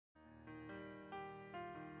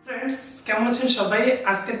Friends কেমন আছেন সবাই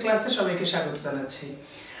আজকের ক্লাসে সবাইকে স্বাগত জানাচ্ছি।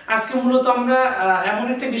 আজকে মূলত আমরা এমন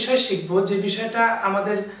একটা বিষয় শিখব যে বিষয়টা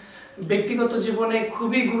আমাদের ব্যক্তিগত জীবনে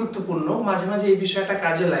খুবই গুরুত্বপূর্ণ, মাঝে মাঝে এই বিষয়টা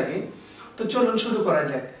কাজে লাগে। তো চলুন শুরু করা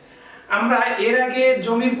যাক। আমরা এর আগে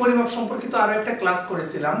জমির পরিমাপ সম্পর্কিত আরো একটা ক্লাস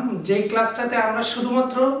করেছিলাম, যেই ক্লাসটাতে আমরা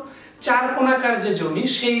শুধুমাত্র চার কোণাকার যে জমি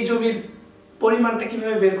সেই জমির পরিমাণটা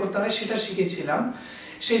কিভাবে বের করতে হয় সেটা শিখেছিলাম।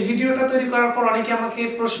 সেই ভিডিওটা তৈরি করার পর অনেকে আমাকে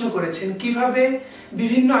প্রশ্ন করেছেন কিভাবে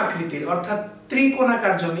বিভিন্ন আকৃতির অর্থাৎ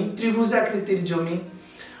ত্রিকোণাকার জমি, ত্রিভুজ আকৃতির জমি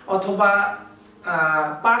অথবা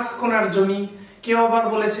পাঁচ কোণার জমি, কেউ আবার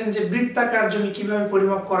বলেছেন যে বৃত্তাকার জমি কিভাবে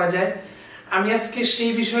পরিমাপ করা যায়। আমি আজকে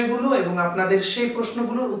সেই বিষয়গুলো এবং আপনাদের সেই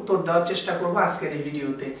প্রশ্নগুলোর উত্তর দেওয়ার চেষ্টা করব আজকের এই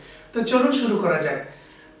ভিডিওতে। তো চলুন শুরু করা যাক।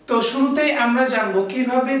 তো শুরুতেই আমরা জানবো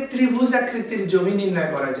কিভাবে ত্রিভুজ আকৃতির জমি নির্ণয়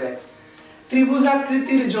করা যায়। ত্রিভুজ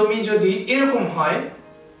আকৃতির জমি যদি এরকম হয়,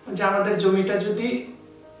 যে আমাদের জমিটা যদি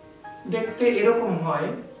দেখতে এরকম হয়,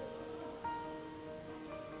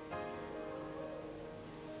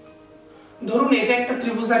 ধরুন এটা একটা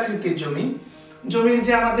ত্রিভুজ আকৃতির জমি। জমির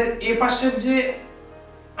যে আমাদের এ পাশের যে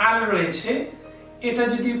আল রয়েছে এটা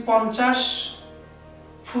যদি 50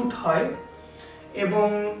 ফুট হয় এবং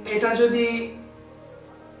এটা যদি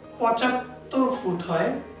 75 ফুট হয়,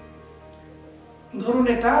 ধরুন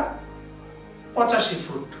এটা 85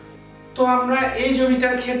 ফুট। তো আমরা এই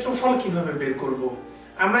জমিটার ক্ষেত্রফল কিভাবে বের করব?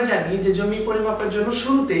 আমরা জানি যে জমি পরিমাপের জন্য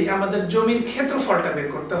শুরুতেই আমাদের জমির ক্ষেত্রফলটা বের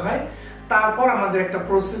করতে হয়, তারপর আমাদের একটা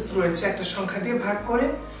প্রসেস রয়েছে, একটা সংখ্যা দিয়ে ভাগ করে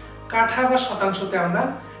কাঠা বা শতাংশতে আমরা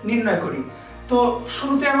নির্ণয় করি। তো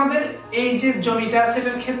শুরুতে আমাদের এই যে জমিটা আছে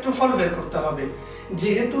এটার ক্ষেত্রফল বের করতে হবে।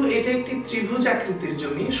 যেহেতু এটা একটি ত্রিভুজ আকৃতির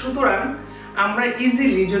জমি, সুতরাং আমরা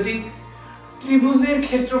ইজিলি যদি ত্রিভুজের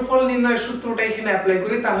ক্ষেত্রফল নির্ণয়ের সূত্রটা এখানে অ্যাপ্লাই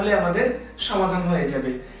করি তাহলে আমাদের সমাধান হয়ে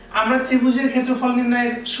যাবে। আমরা ত্রিভুজের ক্ষেত্রফল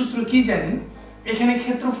নির্ণয়ের সূত্র কি জানি? এখানে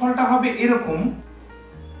ক্ষেত্রফলটা হবে এরকম,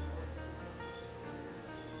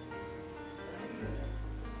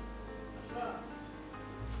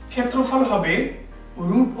 ক্ষেত্রফল হবে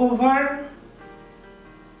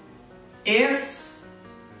 √s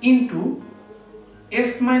into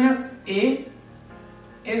s minus a,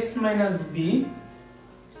 s minus b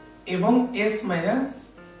এবং s মাইনাস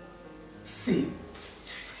c।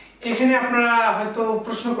 এখানে আপনারা হয়তো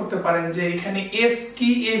প্রশ্ন করতে পারেন যে এখানে s কি,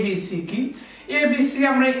 abc কি? abc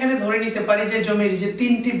আমরা এখানে ধরে নিতে পারি যে জমির যে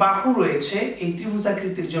তিনটি বাহু রয়েছে এই ত্রিভুজ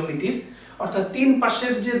আকৃতির জমিটির, অর্থাৎ তিন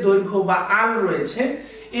পাশের যে দৈর্ঘ্য বা আল রয়েছে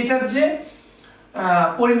এটার যে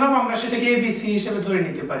পরিমাপ আমরা সেটাকে abc হিসেবে ধরে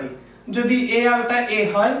নিতে পারি। যদি এই আলটা a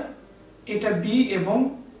হয়, এটা b এবং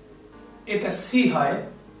এটা c হয়,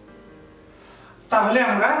 তাহলে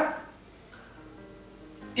আমরা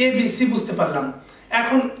abc বুঝতে পারলাম।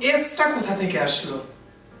 এখন s টা কোথা থেকে আসলো?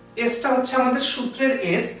 s টা হচ্ছে আমাদের সূত্রের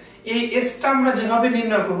s। এই s টা আমরা যেভাবে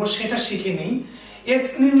নির্ণয় করব সেটা শিখে নেই। s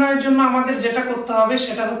নির্ণয়ের জন্য আমাদের যেটা করতে হবে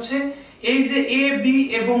সেটা হচ্ছে এই যে a b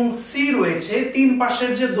এবং c রয়েছে, তিন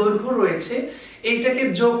পাশের যে দৈর্ঘ্য রয়েছে এইটাকে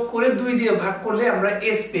যোগ করে 2 দিয়ে ভাগ করলে আমরা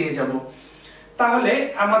s পেয়ে যাব। তাহলে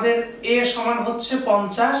আমাদের a সমান হচ্ছে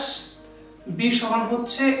 50, b সমান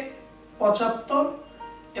হচ্ছে 75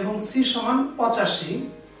 এবং c সমান 85।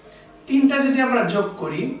 তিনটা যদি আমরা যোগ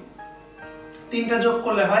করি, তিনটা যোগ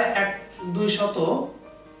করলে হয়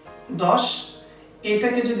 210।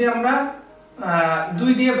 এটাকে যদি আমরা 2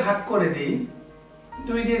 দিয়ে ভাগ করে দেই,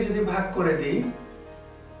 2 দিয়ে যদি ভাগ করে দেই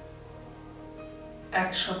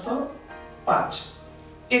 105।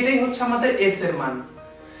 এটাই হচ্ছে আমাদের s এর মান।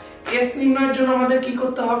 s নির্ণয়ের জন্য আমাদের কি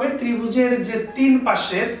করতে হবে? ত্রিভুজের যে তিন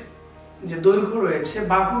পাশের যে দৈর্ঘ্য রয়েছে,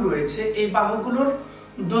 বাহু রয়েছে, এই বাহুগুলোর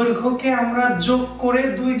দৈর্ঘ্যকে আমরা যোগ করে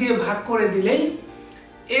 2 দিয়ে ভাগ করে দিলেই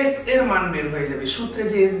s এর মান বের হয়ে যাবে। সূত্রে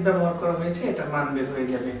যে s ব্যবহার করা হয়েছে এটার মান বের হয়ে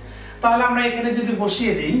যাবে। তাহলে আমরা এখানে যদি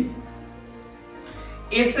বসিয়ে দেই,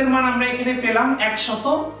 s এর মান আমরা এখানে পেলাম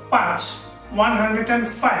 105,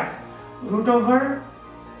 105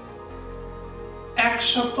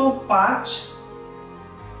 √105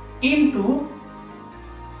 ইন্টু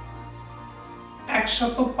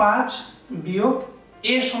 105 বিয়োগ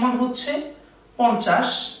a সমান হচ্ছে 50,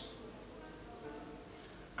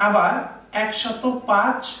 আবার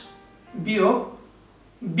 105 বিয়োগ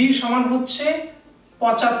b সমান হচ্ছে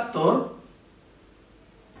 75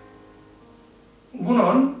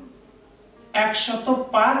 গুণন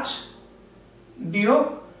 105 বিয়োগ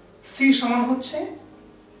c সমান হচ্ছে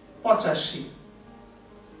 85।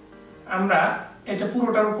 আমরা এটা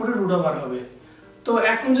পুরোটার উপরে রুট ওভার হবে। তো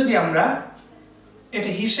এখন যদি আমরা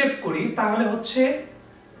এটা হিসেব করি তাহলে হচ্ছে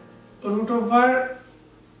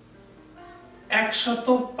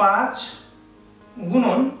 √105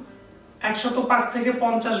 গুণন 105 থেকে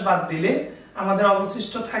 50 বাদ দিলে আমাদের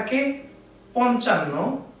অবশিষ্ট থাকে 55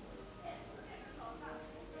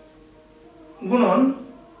 গুণন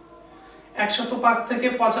 105 থেকে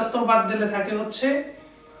 75 বাদ দিলে থাকে হচ্ছে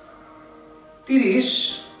 30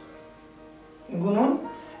 গুণন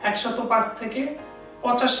 105 থেকে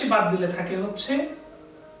 85 বাদ দিলে থাকে হচ্ছে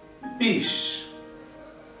 20।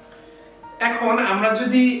 এখন আমরা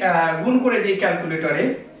যদি গুণ করে দিই ক্যালকুলেটরে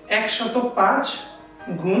 105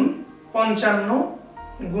 গুণ 55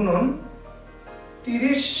 গুণন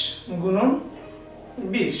 30 গুণন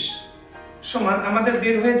 20 সমান আমাদের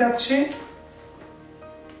বের হয়ে যাচ্ছে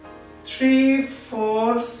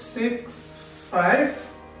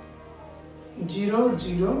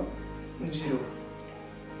 3465000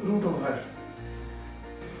 রুট ওভার।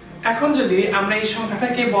 এখন যদি আমরা এই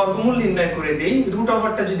সংখ্যাটাকে বর্গমূল নির্ণয় করে দেই, রুট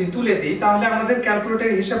ওভারটা যদি তুলে দেই, তাহলে আমাদের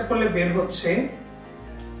ক্যালকুলেটরে হিসাব করলে বের হচ্ছে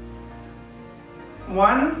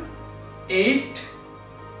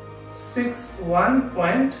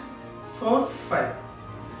 1861.45।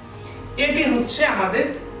 এটি হচ্ছে আমাদের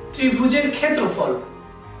ত্রিভুজের ক্ষেত্রফল।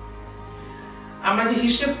 আমরা যে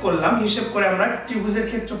হিসাব করলাম, হিসাব করে আমরা ত্রিভুজের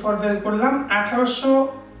ক্ষেত্রফল বের করলাম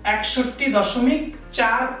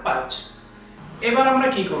 1861.45। এবার আমরা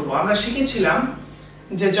কি করব? আমরা শিখেছিলাম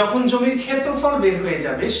যে যখন জমির ক্ষেত্রফল বের হয়ে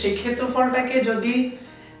যাবে, সেই ক্ষেত্রফলটাকে যদি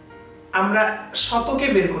আমরা শতকে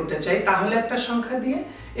বের করতে চাই তাহলে একটা সংখ্যা দিয়ে,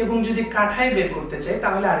 এবং যদি কাঠায় বের করতে চাই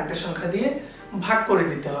তাহলে আরেকটা সংখ্যা দিয়ে ভাগ করে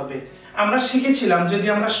দিতে হবে। আমরা শিখেছিলাম যদি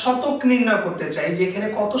আমরা শতক নির্ণয় করতে চাই, যেখানে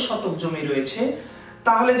কত শতক জমি রয়েছে,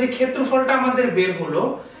 তাহলে যে ক্ষেত্রফলটা আমাদের বের হলো,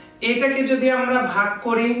 এটাকে যদি আমরা ভাগ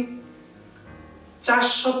করি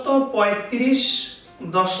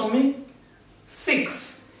 435.6,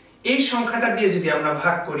 এই সংখ্যাটা দিয়ে যদি আমরা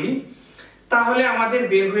ভাগ করি তাহলে আমাদের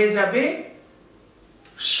বের হয়ে যাবে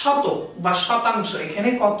শতক বা শতাংশ, এখানে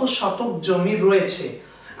কত শতক জমি রয়েছে।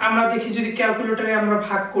 আমরা দেখি যদি ক্যালকুলেটরে আমরা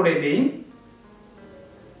ভাগ করে দেই,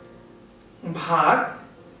 ভাগ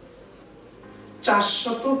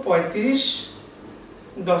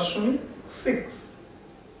 435.6,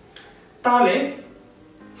 তাহলে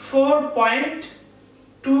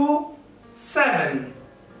 4.27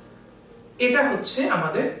 এটা হচ্ছে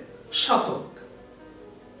আমাদের শতক।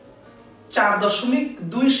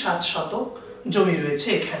 4.27 শতক জমি রয়েছে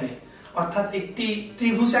এখানে। অর্থাৎ একটি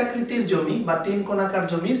ত্রিভুজ আকৃতির জমি বা তিন কোণাকার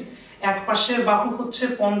জমির এক পাশের বাহু হচ্ছে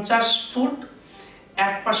 50 ফুট,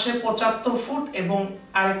 এক পাশে 75 ফুট এবং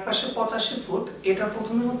আরেক পাশে 85 ফুট। এটা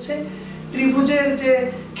প্রথমে হচ্ছে ত্রিভুজের যে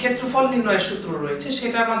ক্ষেত্রফল নির্ণয়ের সূত্র রয়েছে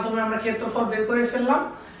সেটার মাধ্যমে আমরা ক্ষেত্রফল বের করে ফেললাম।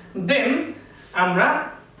 দেন আমরা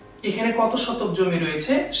এখানে কত শতক জমি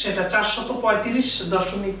রয়েছে সেটা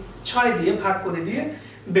 435.6 দিয়ে ভাগ করে দিয়ে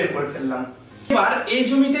বের করে ফেললাম। এবার এই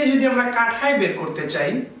জমিটাই যদি আমরা কাঠায় বের করতে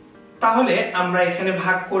চাই তাহলে আমরা এখানে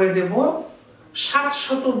ভাগ করে দেব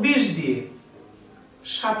 720 দিয়ে।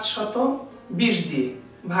 720 দিয়ে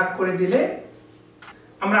ভাগ করে দিলে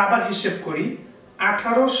আমরা আবার হিসেব করি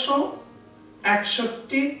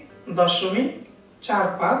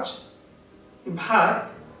 1861.45 ভাগ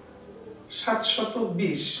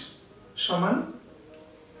 720 সমান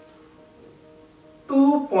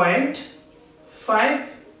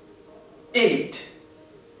 2.58।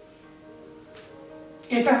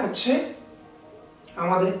 এটা হচ্ছে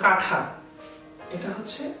আমাদের কাঠা, এটা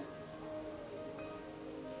হচ্ছে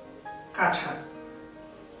কাঠা।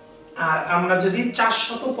 আর আমরা যদি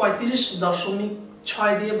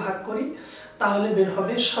 435.6 দিয়ে ভাগ করি তাহলে বের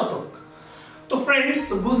হবে শতক। তো ফ্রেন্ডস,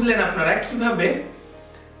 বুঝলেন আপনারা কিভাবে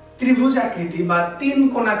ত্রিভুজ আকৃতি বা তিন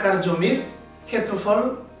কোণাকার জমির ক্ষেত্রফল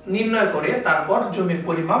নির্ণয় করে তারপর জমির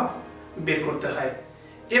পরিমাপ বের করতে হয়।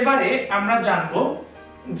 এবারে আমরা জানব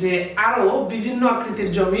যে আরো বিভিন্ন আকৃতির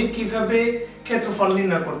জমির কিভাবে ক্ষেত্রফল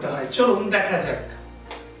নির্ণয় করতে হয়। চলুন দেখা যাক।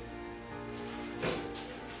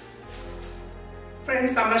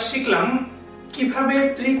 ফ্রেন্ডস, আমরা শিখলাম কিভাবে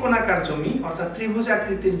ত্রিকোণাকার জমি অর্থাৎ ত্রিভুজ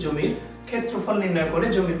আকৃতির জমির ক্ষেত্রফল নির্ণয় করে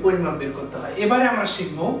জমির পরিমাপ বের করতে হয়। এবারে আমরা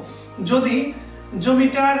শিখব যদি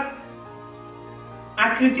জমিটার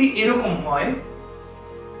আকৃতি এরকম হয়,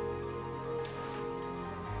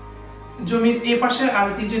 জমির এ পাশের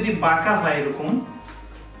আলটি যদি বাঁকা হয় এরকম,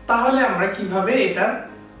 তাহলে আমরা কিভাবে এটার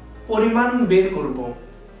পরিমাণ বের করব।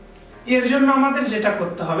 এর জন্য আমাদের যেটা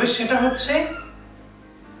করতে হবে সেটা হচ্ছে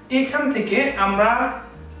এখান থেকে আমরা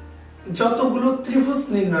যতগুলো ত্রিভুজ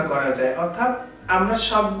নির্ণয় করা যায়, অর্থাৎ আমরা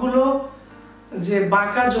সবগুলো যে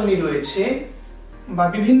বাঁকা জমি রয়েছে বা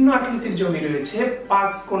বিভিন্ন আকৃতির জমি রয়েছে,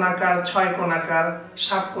 5 কোণাকার, 6 কোণাকার,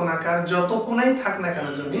 7 কোণাকার, যত কোণাই থাক না কেন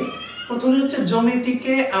জমি, প্রথমে হচ্ছে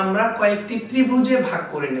জমিটিকে আমরা কয়েকটি ত্রিভুজে ভাগ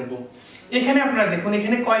করে নেব। এখানে আপনারা দেখুন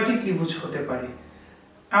এখানে কয়টি ত্রিভুজ হতে পারে।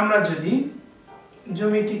 আমরা যদি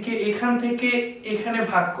জমিটিকে এখান থেকে এখানে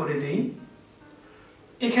ভাগ করে দেই,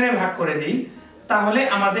 এখানে ভাগ করে দেই, তাহলে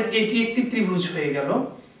আমাদের এটি একটি ত্রিভুজ হয়ে গেল।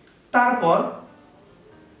 তারপর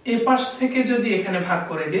এই পাশ থেকে যদি এখানে ভাগ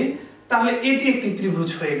করে দিই তাহলে এটি একটি ত্রিভুজ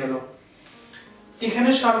হয়ে গেল। এখানে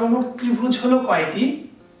সর্বমোট ত্রিভুজ হলো কয়টি?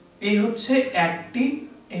 এই হচ্ছে একটি,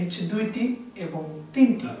 এই হচ্ছে দুইটি এবং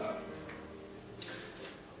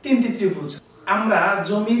তিনটি ত্রিভুজ। আমরা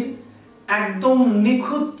জমির একদম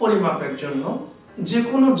নিখুঁত পরিমাপের জন্য যে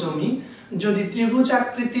কোনো জমি যদি ত্রিভুজ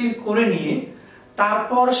আকৃতির করে নিয়ে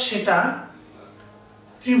তারপর সেটা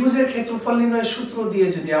ত্রিভুজের ক্ষেত্রফল নির্ণয়ের সূত্র দিয়ে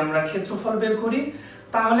যদি আমরা ক্ষেত্রফল বের করি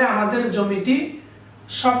তাহলে আমাদের জমিটি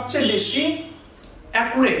সবচেয়ে বেশি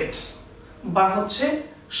অ্যাকুরেট বা হচ্ছে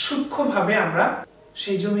সূক্ষ্মভাবে আমরা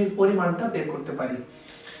সেই জমির পরিমাণটা বের করতে পারি।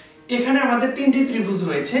 এখানে আমাদের তিনটি ত্রিভুজ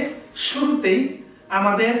রয়েছে। শুরুতেই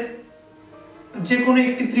আমাদের যে কোনো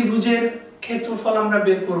একটি ত্রিভুজের ক্ষেত্রফল আমরা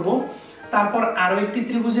বের করব, তারপর আরো একটি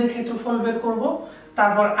ত্রিভুজের ক্ষেত্রফল বের করব,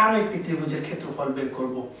 তারপর আরো একটি ত্রিভুজের ক্ষেত্রফল বের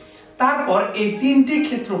করব। তারপর এই তিনটি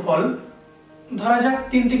ক্ষেত্রফল, ধরা যাক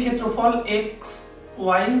তিনটি ক্ষেত্রফল x,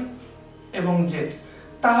 y এবং z,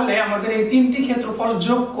 তাহলে আমাদের এই তিনটি ক্ষেত্রফল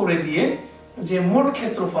যোগ করে দিয়ে যে মোট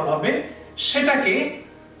ক্ষেত্রফল হবে সেটাকে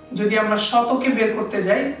যদি আমরা শতকে বের করতে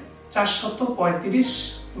যাই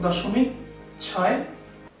 435.6,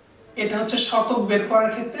 এটা হচ্ছে শতক বের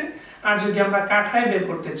করার ক্ষেত্রে। আর যদি আমরা কাঠায় বের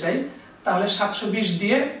করতে চাই তাহলে 720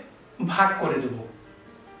 দিয়ে ভাগ করে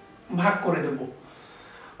দেব।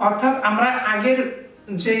 অর্থাৎ আমরা আগের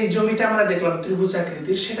যে জমিটা আমরা দেখলাম ত্রিভুজ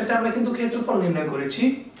আকৃতির, সেটাতে আমরা কিন্তু ক্ষেত্রফল নির্ণয় করেছি।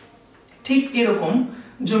 ঠিক এরকম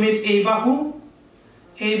জমির এই বাহু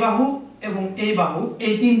এবং এই বাহু,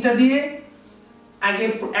 এই তিনটা দিয়ে আগে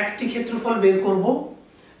একটি ক্ষেত্রফল বের করব,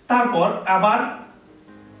 তারপর আবার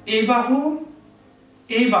এই বাহু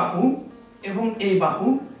এবং এই বাহু,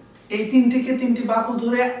 এই তিনটি বাহু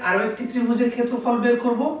ধরে আরো একটি ত্রিভুজের ক্ষেত্রফল বের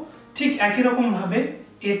করব। ঠিক একই রকম ভাবে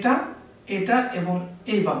এটা এবং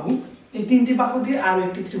এই বাহু, এই তিনটি বাহু দিয়ে আরো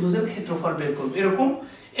একটি ত্রিভুজের ক্ষেত্রফল বের করব। এরকম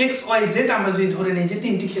x, y, z আমরা যদি ধরে নিই যে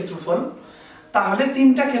তিনটি ক্ষেত্রফল, তাহলে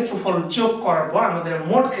তিনটা ক্ষেত্রফল যোগ করার পর আমাদের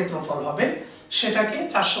মোট ক্ষেত্রফল হবে, সেটাকে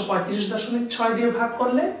 435.6 দিয়ে ভাগ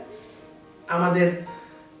করলে আমাদের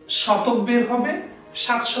শতক বের হবে,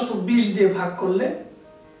 720 দিয়ে ভাগ করলে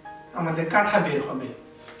আমাদের কাঠা বের হবে।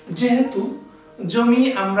 যেহেতু জমি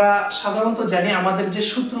আমরা সাধারণত জানি আমাদের যে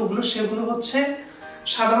সূত্রগুলো সেগুলো হচ্ছে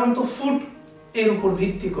সাধারণত ফুট এর উপর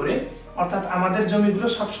ভিত্তি করে, অর্থাৎ আমাদের জমিগুলো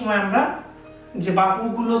সবসময় আমরা যে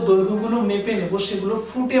বাহুগুলো দৈর্ঘ্যগুলো মেপে নেব সেগুলো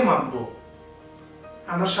ফুটে মাপবো।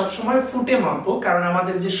 আমরা সবসময় ফুটে মাপবো, কারণ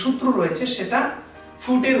আমাদের যে সূত্র রয়েছে সেটা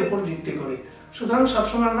ফুটের উপর ভিত্তি করে। সুতরাং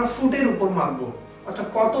সবসময় আমরা ফুটের উপর মাপবো, অর্থাৎ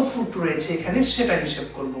কত ফুট রয়েছে এখানে সেটা হিসাব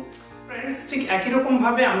করব। ফ্রেন্ডস, ঠিক একই রকম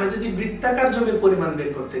ভাবে আমরা যদি বৃত্তাকার জমির পরিমাণ বের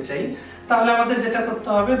করতে চাই তাহলে আমাদের যেটা করতে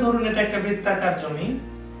হবে, ধরুন এটা একটা বৃত্তাকার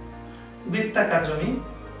জমি,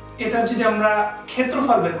 এটা যদি আমরা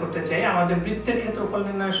ক্ষেত্রফল বের করতে চাই, আমাদের বৃত্তের ক্ষেত্রফল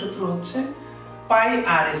নির্ণয়ের সূত্র হচ্ছে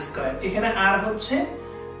πr²। এখানে r হচ্ছে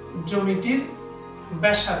জমিটির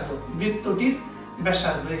ব্যাসার্ধ, বৃত্তটির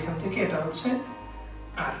ব্যাসার্ধ, এখান থেকে এটা হচ্ছে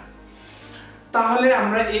r। তাহলে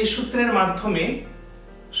আমরা এই সূত্রের মাধ্যমে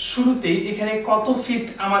শুরুতেই এখানে কত ফিট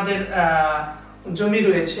আমাদের জমি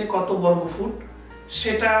রয়েছে, কত বর্গ ফুট,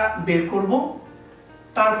 সেটা বের করব।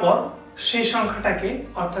 তারপর সেই সংখ্যাটাকে,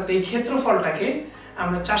 অর্থাৎ এই ক্ষেত্রফলটাকে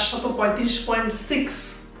আমরা 435.6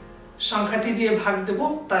 সংখ্যাটি দিয়ে ভাগ দেব,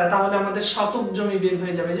 তাহলে আমাদের শতক জমি বের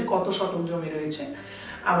হয়ে যাবে যে কত শতক জমি রয়েছে।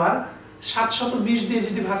 আবার 720 দিয়ে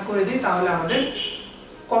যদি ভাগ করে দিই তাহলে আমাদের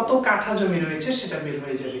কত কাঠা জমি রয়েছে সেটা বের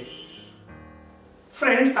হয়ে যাবে।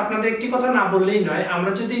 ফ্রেন্ডস, আপনাদের একটি কথা না বললেই নয়,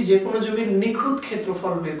 আমরা যদি যে কোনো জমির নিখুঁত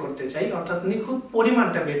ক্ষেত্রফল বের করতে চাই, অর্থাৎ নিখুঁত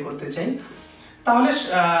পরিমাণটা বের করতে চাই, তাহলে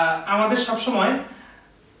আমাদের সবসময়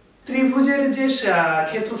ত্রিভুজের যে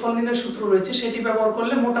ক্ষেত্রফল নির্ণয়ের সূত্র রয়েছে সেটি ব্যবহার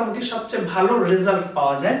করলে মোটামুটি সবচেয়ে ভালো রেজাল্ট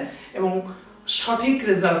পাওয়া যায় এবং সঠিক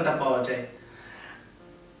রেজাল্টটা পাওয়া যায়।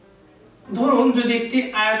 ধরুন যদি একটি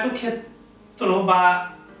আয়তক্ষেত্র বা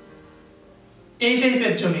এই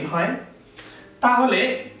টাইপের জমি হয়, তাহলে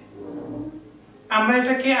আমরা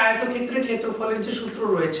এটাকে আয়তক্ষেত্রের ক্ষেত্রফলের যে সূত্র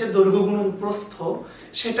রয়েছে দৈর্ঘ্য গুণন প্রস্থ,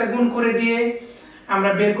 সেটা গুণ করে দিয়ে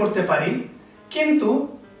আমরা বের করতে পারি। কিন্তু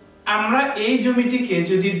আমরা এই জমিটিকে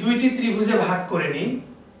যদি দুইটি ত্রিভুজে ভাগ করে নিই,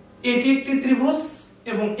 এটি একটি ত্রিভুজ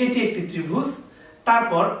এবং এটি একটি ত্রিভুজ,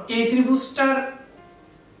 তারপর এই ত্রিভুজটার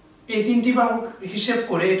এই তিনটি বাহু হিসেব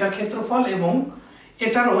করে এটা ক্ষেত্রফল এবং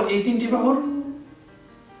এটারও এই তিনটি বাহুর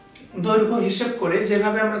দৈর্ঘ্য হিসেব করে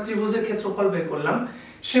যেভাবে আমরা ত্রিভুজের ক্ষেত্রফল বের করলাম,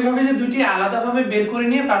 সেভাবে যে দুটি আলাদাভাবে বের করে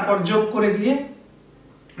নিয়ে তারপর যোগ করে দিয়ে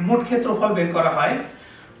মোট ক্ষেত্রফল বের করা হয়,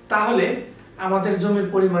 তাহলে আমাদের জমির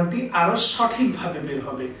পরিমাণটি আরো সঠিকভাবে বের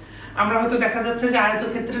হবে। আমরা হয়তো দেখা যাচ্ছে যে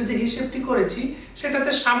আয়তক্ষেত্রের যে হিসেবটি করেছি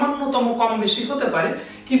সেটাতে সামান্যতম কম বেশি হতে পারে,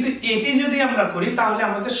 কিন্তু এটি যদি আমরা করি তাহলে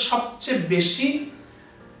আমাদের সবচেয়ে বেশি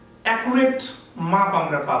অ্যাকুরেট মাপ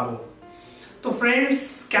আমরা পাবো। তো ফ্রেন্ডস,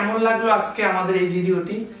 কেমন লাগলো আজকে আমাদের এই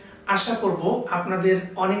ভিডিওটি? আশা করব আপনাদের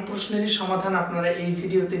অনেক প্রশ্নেরই সমাধান আপনারা এই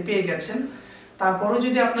ভিডিওতে পেয়ে গেছেন। তারপরও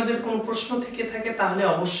যদি আপনাদের কোনো প্রশ্ন থেকে থাকে তাহলে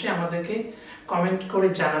অবশ্যই আমাদেরকে কমেন্ট করে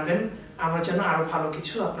জানাবেন, আমরা যেন আরো ভালো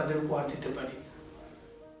কিছু আপনাদের উপহার দিতে পারি।